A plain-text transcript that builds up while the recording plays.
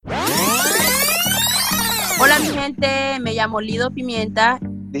gente, me llamo Lido Pimienta.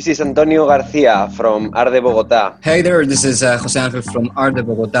 This is Antonio García from Arde, Bogotá. Hey there, this is José Ángel from Arde,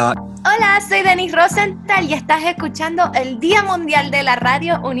 Bogotá. Hola, soy Denise Rosenthal y estás escuchando el Día Mundial de la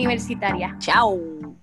Radio Universitaria. Chao.